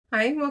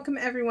Hi, welcome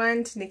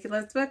everyone to Nikki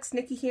Loves Books.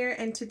 Nikki here,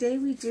 and today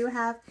we do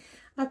have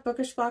a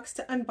bookish box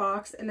to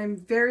unbox, and I'm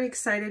very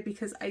excited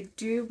because I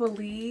do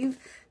believe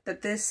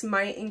that this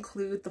might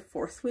include the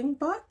Fourth Wing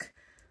book.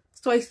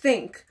 So I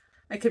think,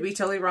 I could be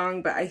totally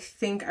wrong, but I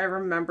think I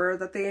remember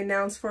that they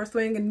announced Fourth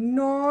Wing, and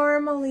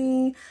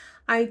normally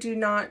I do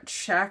not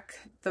check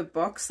the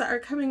books that are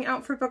coming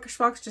out for bookish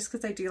box just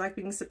because I do like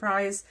being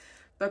surprised,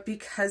 but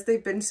because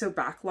they've been so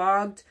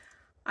backlogged,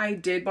 I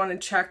did want to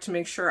check to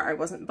make sure I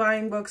wasn't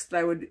buying books that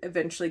I would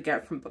eventually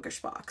get from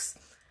Bookish Box.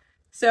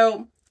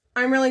 So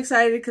I'm really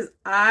excited because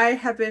I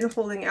have been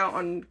holding out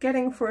on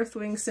getting Fourth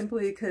Wing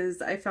simply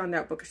because I found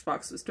out Bookish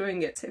Box was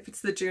doing it. If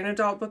it's the June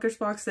adult Bookish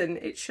Box, then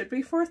it should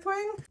be Fourth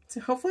Wing.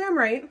 So hopefully I'm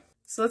right.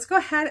 So let's go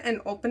ahead and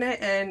open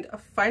it and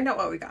find out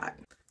what we got.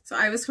 So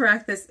I was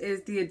correct. This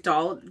is the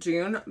adult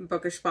June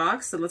Bookish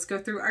Box. So let's go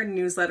through our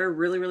newsletter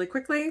really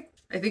quickly.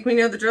 I think we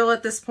know the drill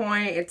at this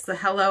point. It's the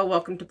hello,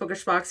 welcome to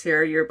Bookish Box.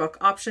 Here are your book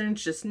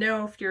options. Just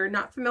know if you're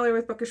not familiar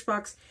with Bookish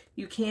Box,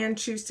 you can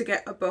choose to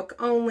get a book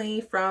only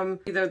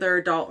from either their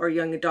adult or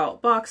young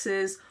adult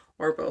boxes,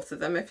 or both of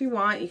them if you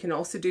want. You can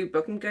also do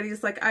book and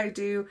goodies like I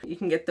do. You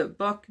can get the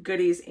book,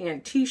 goodies,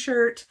 and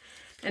t-shirt.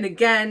 And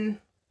again,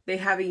 they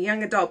have a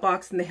young adult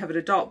box and they have an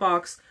adult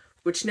box,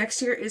 which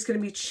next year is going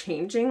to be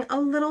changing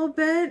a little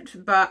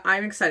bit, but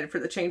I'm excited for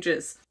the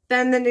changes.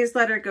 Then the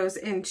newsletter goes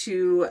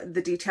into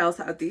the details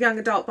of the young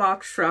adult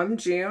box from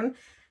June.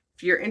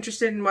 If you're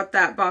interested in what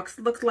that box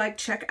looked like,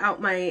 check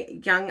out my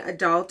young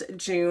adult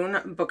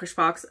June Bookish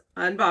Box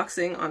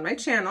unboxing on my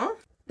channel.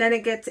 Then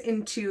it gets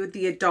into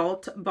the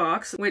adult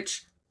box,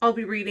 which I'll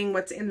be reading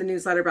what's in the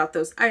newsletter about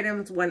those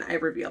items when I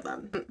reveal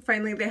them.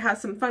 Finally, they have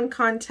some fun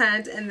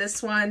content, and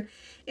this one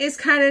is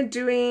kind of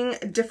doing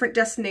a different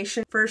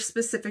destination for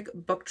specific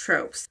book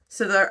tropes.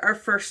 So our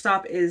first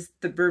stop is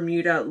the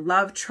Bermuda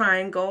love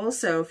triangle.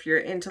 So if you're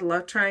into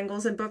love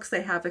triangles in books,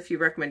 they have a few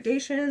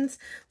recommendations,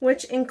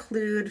 which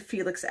include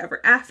Felix Ever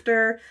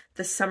After,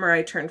 The Summer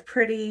I Turned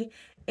Pretty,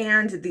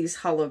 and These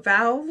Hollow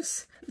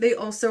Valves. They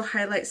also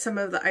highlight some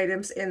of the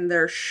items in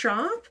their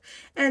shop.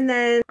 And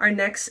then our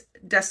next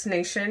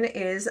destination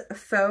is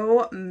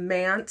Faux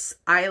Mance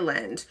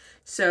Island.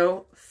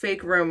 So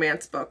fake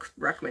romance book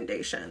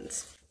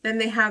recommendations. Then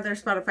they have their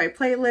Spotify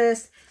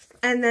playlist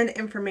and then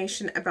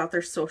information about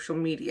their social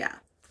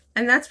media.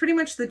 And that's pretty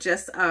much the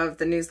gist of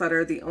the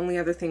newsletter. The only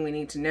other thing we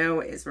need to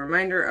know is a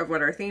reminder of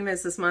what our theme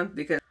is this month,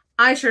 because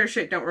I sure as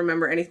shit don't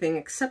remember anything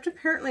except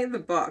apparently the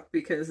book,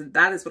 because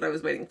that is what I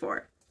was waiting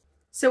for.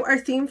 So our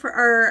theme for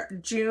our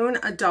June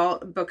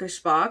adult bookish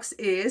box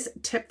is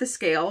Tip the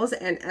Scales,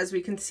 and as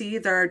we can see,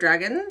 there are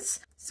dragons,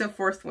 so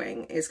Fourth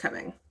Wing is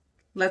coming.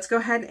 Let's go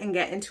ahead and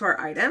get into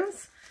our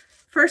items.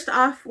 First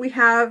off, we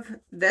have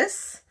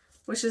this,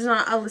 which is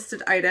not a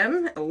listed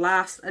item. The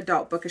last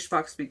adult bookish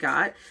box we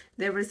got,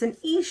 there was an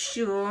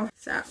issue.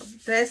 So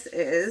this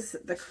is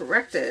the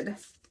corrected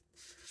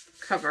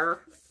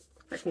cover,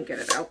 if I can get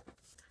it out.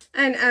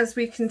 And as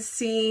we can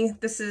see,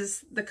 this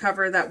is the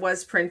cover that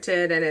was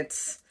printed, and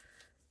it's,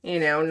 you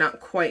know, not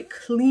quite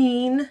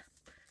clean.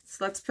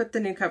 So let's put the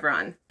new cover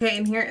on. Okay,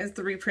 and here is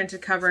the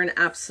reprinted cover, and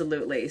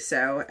absolutely,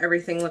 so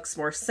everything looks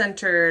more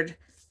centered.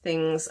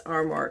 Things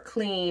are more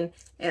clean.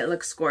 It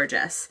looks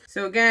gorgeous.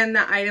 So again,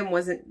 that item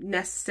wasn't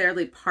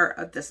necessarily part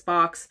of this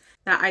box.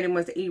 That item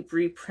was a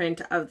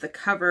reprint of the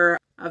cover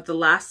of the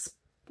last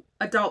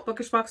adult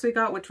bookish box we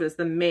got, which was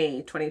the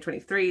May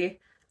 2023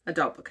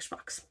 adult bookish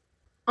box.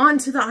 On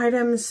to the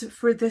items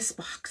for this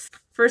box.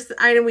 First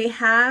item we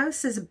have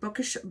says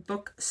Bookish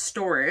Book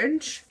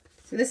Storage.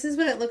 So this is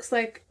what it looks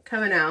like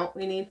coming out.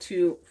 We need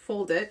to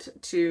fold it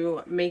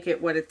to make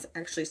it what it's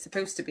actually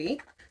supposed to be.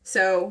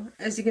 So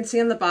as you can see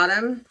on the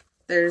bottom,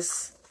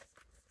 there's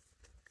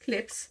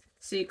clips.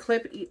 So you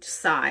clip each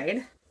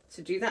side.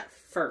 So do that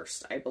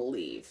first, I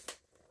believe.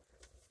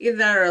 Either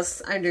that or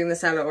else I'm doing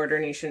this out of order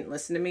and you shouldn't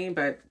listen to me,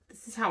 but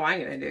this is how I'm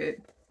going to do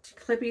it. So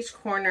clip each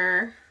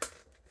corner,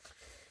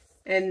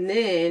 and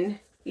then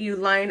you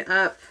line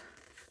up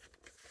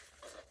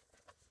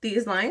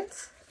these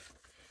lines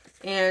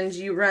and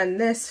you run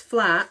this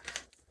flap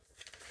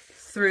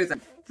through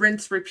them.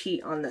 Rinse,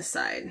 repeat on this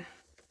side.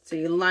 So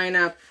you line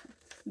up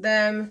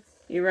them,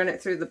 you run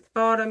it through the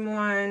bottom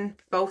one,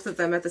 both of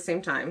them at the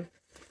same time.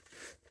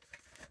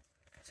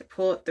 So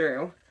pull it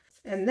through,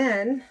 and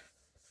then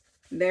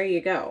there you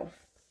go.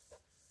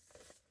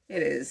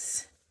 It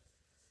is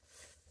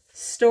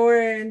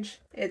storage.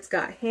 It's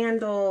got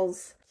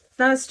handles. It's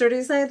not as sturdy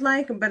as I'd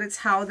like, but it's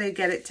how they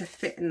get it to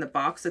fit in the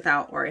box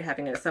without already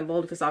having it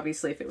assembled, because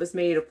obviously if it was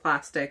made of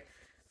plastic,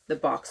 the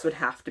box would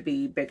have to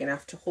be big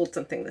enough to hold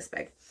something this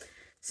big.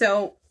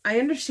 So I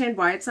understand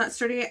why it's not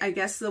sturdy. I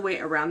guess the way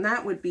around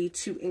that would be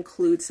to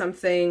include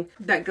something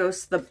that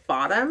goes to the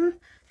bottom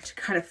to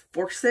kind of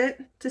force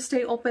it to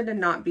stay open and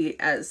not be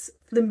as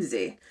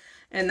flimsy.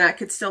 And that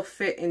could still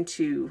fit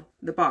into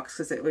the box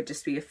because it would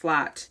just be a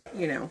flat,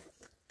 you know,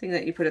 thing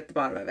that you put at the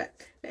bottom of it.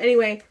 But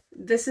anyway,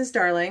 this is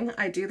darling.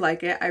 I do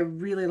like it. I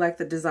really like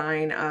the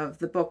design of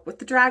the book with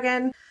the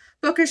dragon.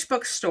 Bookish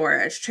Book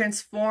Storage.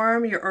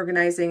 Transform your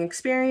organizing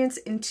experience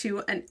into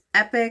an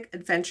epic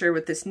adventure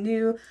with this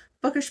new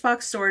Bookish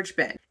box storage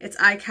bin. Its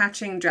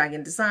eye-catching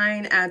dragon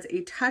design adds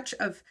a touch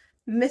of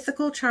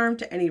mythical charm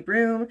to any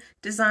room,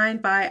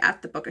 designed by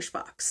At the Bookish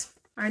Box.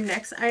 Our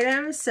next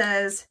item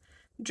says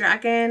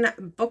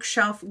Dragon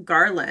Bookshelf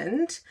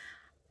Garland.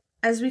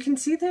 As we can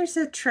see, there's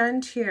a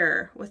trend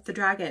here with the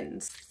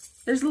dragons.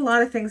 There's a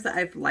lot of things that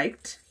I've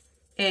liked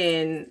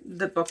in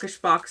the Bookish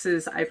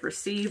boxes I've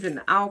received and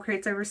the owl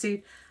crates I've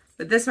received,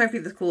 but this might be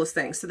the coolest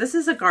thing. So this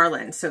is a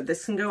garland, so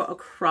this can go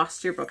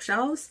across your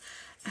bookshelves,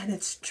 and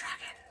it's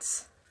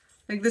dragons.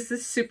 Like, this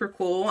is super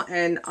cool,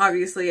 and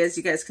obviously, as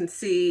you guys can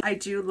see, I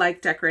do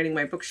like decorating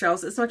my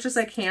bookshelves as much as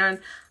I can.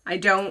 I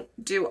don't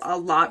do a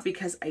lot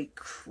because I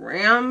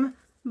cram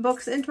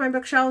books into my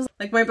bookshelves.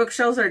 Like, my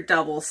bookshelves are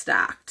double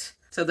stacked.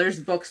 So there's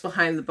books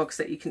behind the books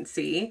that you can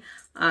see.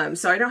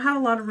 So I don't have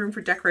a lot of room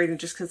for decorating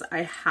just because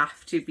I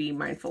have to be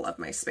mindful of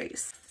my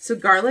space. So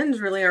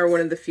garlands really are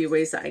one of the few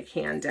ways that I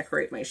can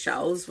decorate my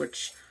shelves,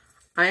 which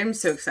I am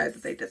so excited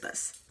that they did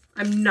this.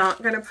 I'm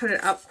not going to put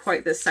it up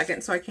quite this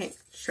second, so I can't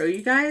show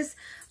you guys,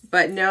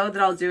 but know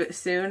that I'll do it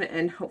soon,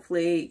 and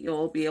hopefully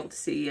you'll be able to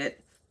see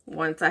it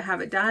once I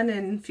have it done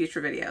in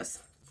future videos.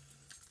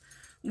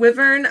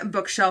 Wyvern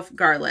Bookshelf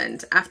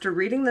Garland. After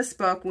reading this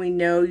book, we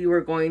know you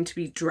are going to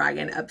be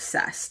dragon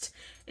obsessed.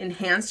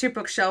 Enhance your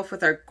bookshelf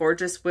with our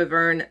gorgeous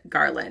Wyvern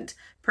garland.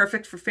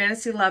 Perfect for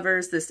fantasy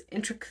lovers, this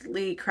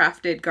intricately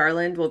crafted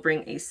garland will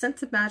bring a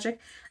sense of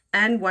magic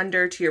and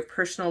wonder to your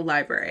personal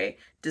library.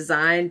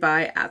 Designed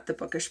by At the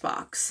Bookish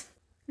Box.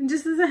 And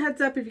just as a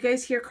heads up, if you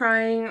guys hear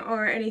crying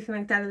or anything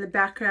like that in the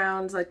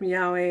background, like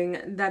meowing,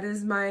 that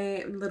is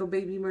my little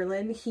baby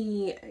Merlin.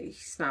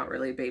 He's not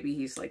really a baby,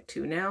 he's like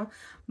 2 now,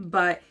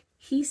 but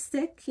he's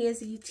sick, he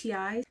has a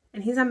UTI,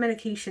 and he's on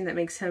medication that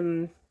makes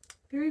him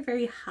very,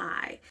 very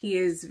high. He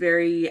is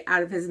very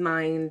out of his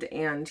mind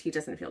and he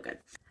doesn't feel good.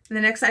 And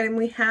the next item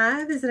we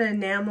have is an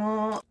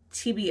enamel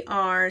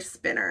TBR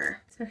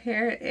spinner. So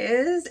here it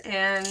is,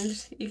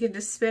 and you can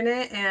just spin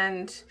it,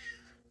 and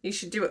you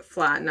should do it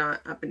flat,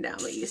 not up and down,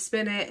 but you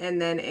spin it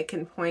and then it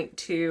can point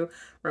to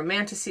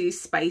romantasy,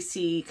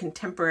 spicy,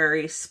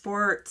 contemporary,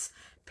 sports,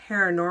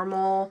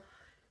 paranormal,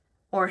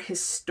 or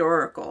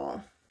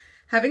historical.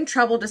 Having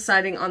trouble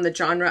deciding on the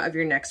genre of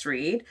your next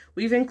read,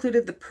 we've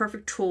included the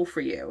perfect tool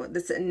for you.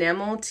 This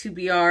enamel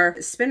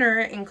TBR spinner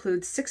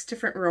includes 6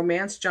 different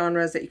romance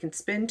genres that you can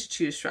spin to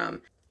choose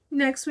from.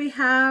 Next we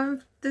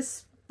have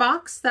this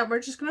box that we're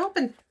just going to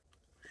open.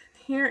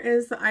 Here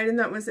is the item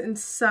that was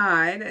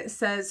inside. It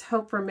says,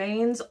 "Hope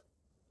remains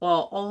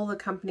while all the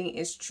company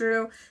is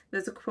true."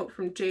 There's a quote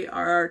from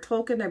J.R.R.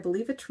 Tolkien. I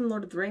believe it's from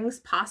Lord of the Rings,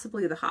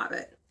 possibly The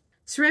Hobbit.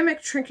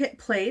 Ceramic trinket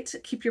plate.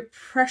 Keep your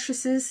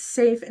preciouses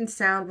safe and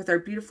sound with our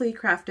beautifully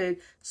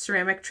crafted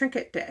ceramic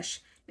trinket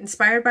dish.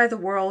 Inspired by the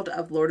world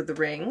of Lord of the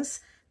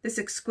Rings, this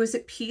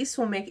exquisite piece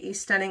will make a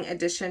stunning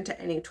addition to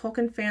any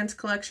Tolkien fans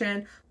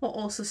collection, while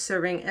also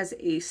serving as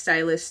a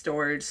stylish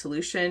storage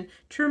solution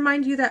to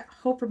remind you that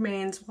hope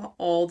remains while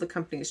all the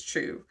company is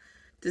true.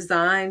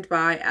 Designed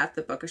by At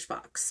the Bookish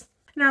Box.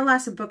 And our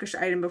last bookish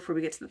item before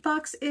we get to the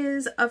box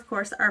is, of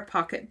course, our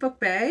pocket book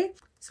bay.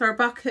 So our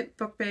pocket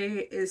book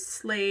bay is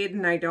Slade,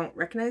 and I don't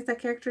recognize that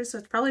character, so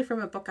it's probably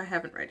from a book I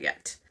haven't read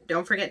yet.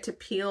 Don't forget to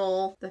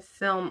peel the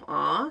film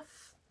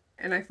off.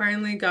 And I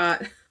finally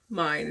got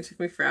mine. It took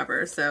me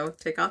forever, so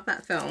take off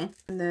that film.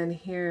 And then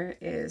here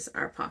is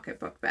our pocket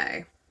book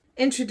bay.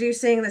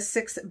 Introducing the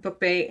 6th book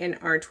bay in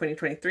our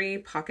 2023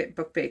 pocket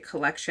book bay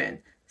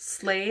collection.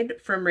 Slade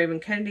from Raven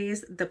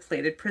Kennedy's The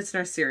Plated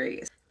Prisoner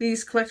series.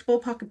 These collectible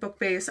pocket book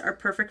bays are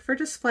perfect for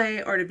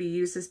display or to be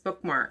used as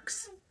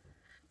bookmarks.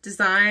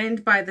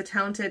 Designed by the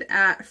talented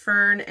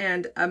Fern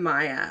and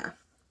Amaya.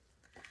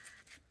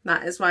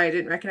 That is why I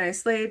didn't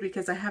recognize Slade,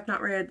 because I have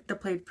not read The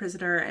Plated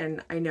Prisoner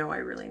and I know I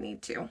really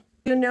need to.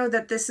 You know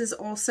that this is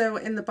also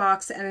in the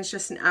box, and it's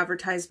just an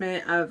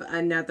advertisement of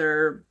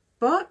another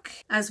book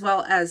as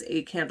well as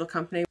a candle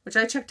company, which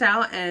I checked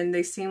out, and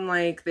they seem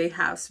like they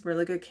have some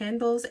really good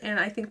candles and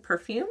I think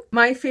perfume.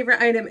 My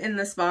favorite item in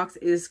this box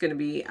is going to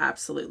be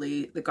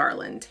absolutely the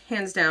garland.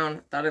 Hands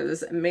down, thought it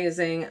was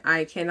amazing.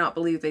 I cannot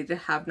believe they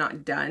have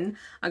not done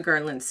a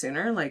garland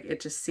sooner. Like,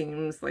 it just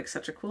seems like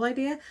such a cool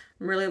idea.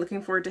 I'm really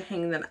looking forward to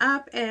hanging them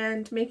up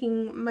and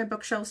making my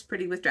bookshelves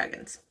pretty with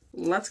dragons.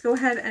 Let's go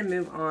ahead and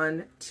move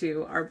on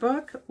to our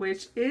book,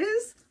 which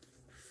is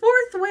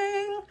Fourth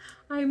Wing.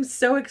 I'm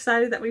so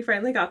excited that we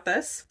finally got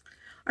this.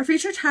 Our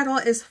feature title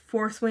is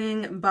Fourth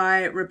Wing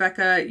by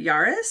Rebecca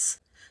Yarros.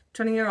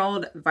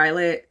 20-year-old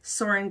Violet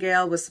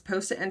Sorrengail was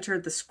supposed to enter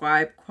the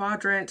scribe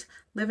quadrant,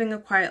 living a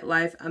quiet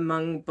life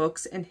among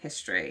books and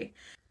history.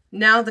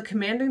 Now the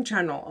commanding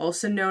general,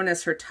 also known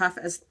as her tough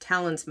as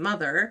Talon's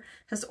mother,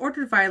 has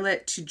ordered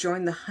Violet to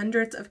join the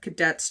hundreds of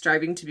cadets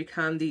striving to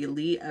become the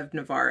elite of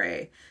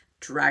Navarre,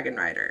 dragon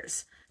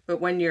riders.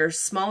 But when you're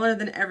smaller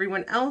than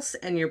everyone else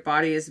and your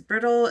body is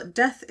brittle,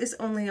 death is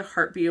only a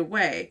heartbeat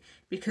away,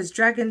 because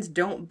dragons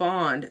don't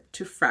bond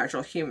to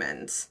fragile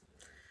humans.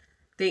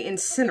 They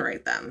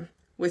incinerate them.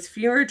 With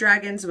fewer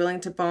dragons willing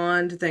to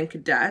bond than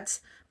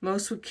cadets,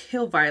 most would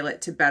kill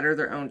Violet to better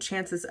their own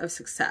chances of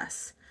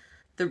success.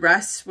 The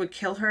rest would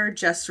kill her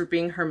just for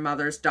being her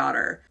mother's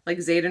daughter, like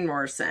Xaden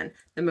Morrison,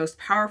 the most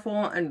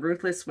powerful and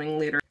ruthless wing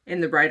leader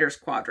in the Riders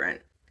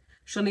Quadrant.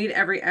 She'll need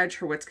every edge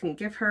her wits can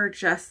give her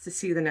just to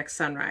see the next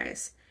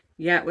sunrise.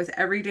 Yet, with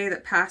every day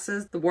that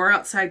passes, the war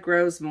outside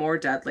grows more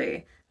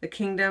deadly. The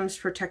kingdom's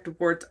protective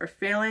wards are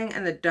failing,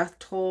 and the death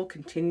toll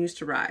continues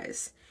to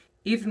rise.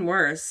 Even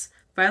worse,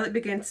 Violet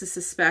begins to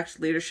suspect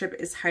leadership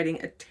is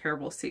hiding a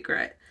terrible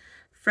secret.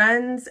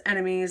 Friends,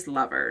 enemies,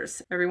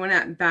 lovers. Everyone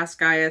at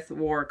Basgiath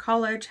War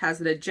College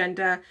has an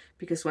agenda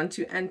because once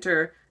you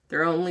enter, there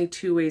are only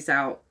two ways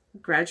out: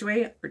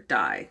 graduate or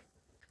die.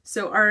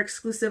 So our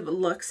exclusive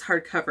Looks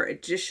hardcover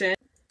edition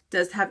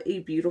does have a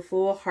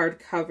beautiful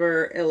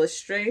hardcover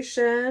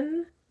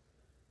illustration.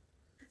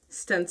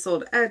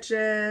 Stenciled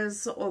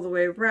edges all the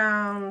way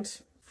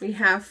around. We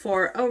have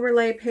 4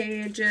 overlay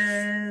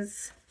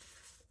pages.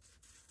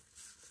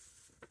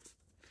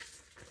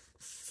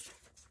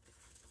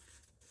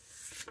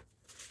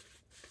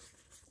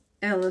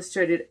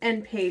 Illustrated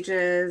end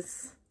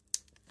pages,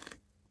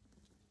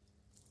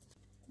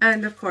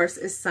 and of course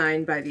is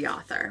signed by the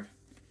author.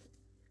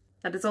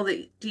 That is all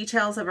the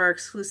details of our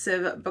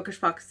exclusive Bookish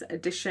Box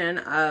edition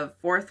of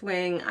Fourth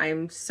Wing.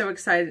 I'm so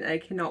excited. I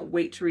cannot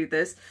wait to read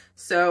this.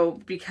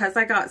 So because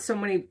I got so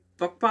many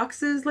book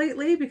boxes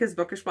lately, because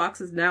Bookish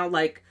Box is now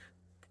like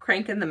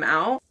cranking them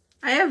out,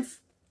 I have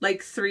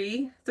like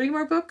three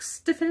more books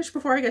to finish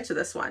before I get to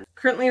this one.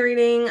 Currently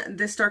reading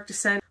This Dark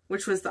Descent,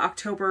 which was the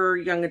October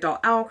Young Adult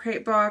Owl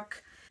Crate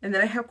book. And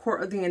then I have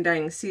Court of the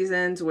Undying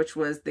Seasons, which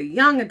was the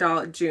Young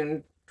Adult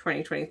June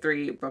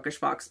 2023 Bookish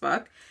Box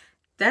book.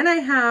 Then I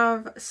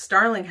have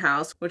Starling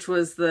House, which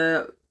was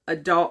the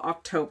Adult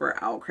October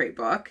Owl Crate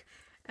book.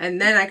 And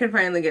then I can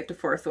finally get to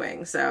Fourth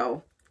Wing.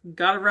 So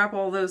gotta wrap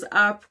all those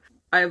up.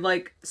 I'm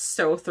like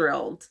so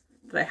thrilled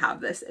that I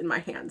have this in my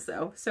hands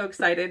though. So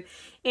excited.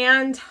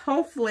 And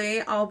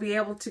hopefully I'll be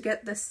able to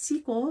get the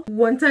sequel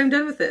once I'm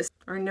done with this.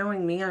 Or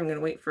knowing me, I'm going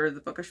to wait for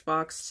the Bookish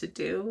Box to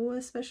do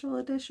a special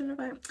edition of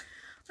it.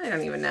 I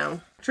don't even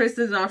know.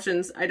 Choices and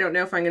options. I don't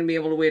know if I'm going to be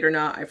able to wait or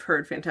not. I've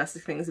heard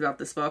fantastic things about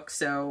this book,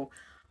 so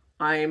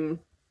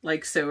I'm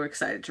like so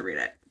excited to read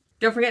it.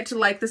 Don't forget to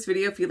like this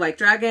video if you like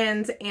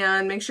dragons,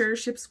 and make sure you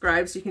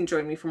subscribe so you can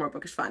join me for more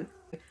bookish fun.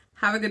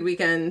 Have a good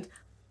weekend.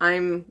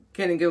 I'm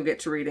going to go get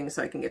to reading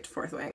so I can get to Fourth Wing.